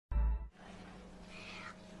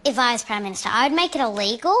If I was Prime Minister, I would make it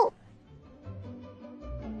illegal.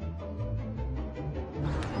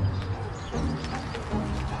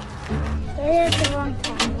 There's the wrong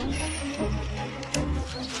time.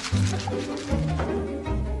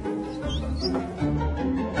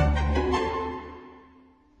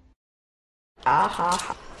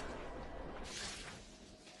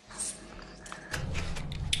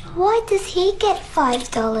 Why does he get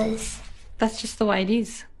 $5? That's just the way it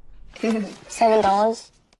is.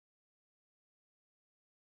 $7.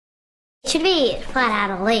 It should be flat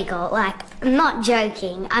out illegal. Like, I'm not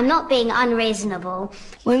joking. I'm not being unreasonable.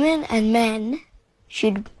 Women and men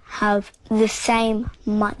should have the same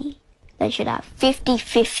money. They should have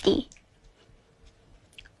 50-50.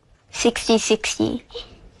 60-60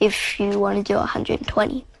 if you want to do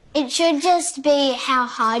 120. It should just be how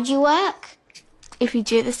hard you work. If you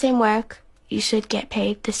do the same work, you should get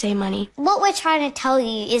paid the same money. What we're trying to tell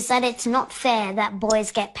you is that it's not fair that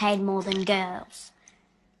boys get paid more than girls.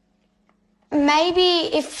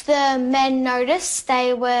 Maybe if the men noticed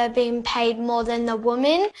they were being paid more than the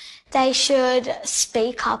women, they should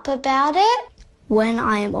speak up about it. When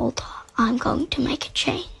I am older, I'm going to make a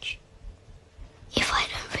change. If I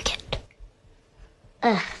don't forget.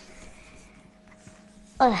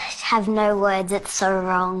 I have no words, it's so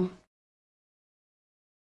wrong.